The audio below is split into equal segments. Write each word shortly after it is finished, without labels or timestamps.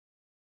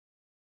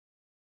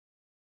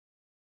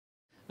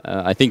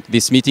I think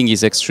this meeting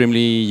is extremely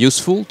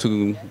useful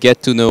to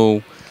get to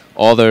know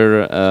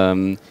other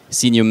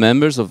senior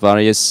members of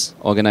various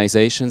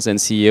organizations and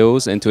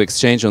CEOs and to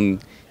exchange on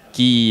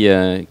key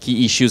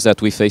issues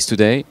that we face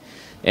today.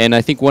 And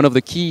I think one of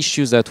the key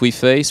issues that we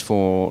face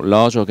for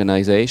large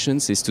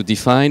organizations is to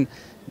define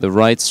the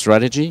right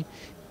strategy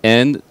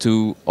and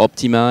to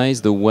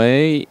optimize the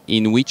way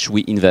in which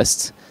we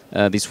invest.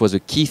 This was a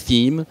key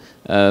theme.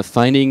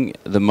 Finding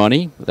the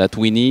money that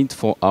we need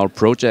for our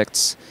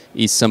projects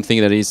is something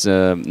that is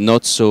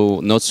not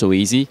so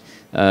easy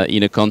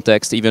in a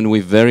context even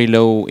with very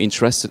low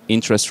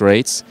interest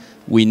rates.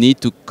 We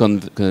need to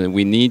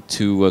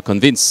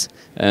convince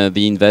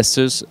the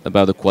investors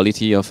about the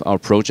quality of our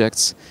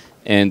projects,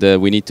 and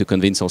we need to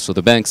convince also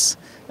the banks,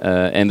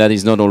 and that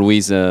is not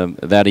always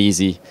that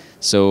easy.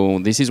 So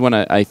this is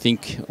I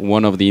think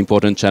one of the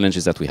important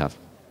challenges that we have.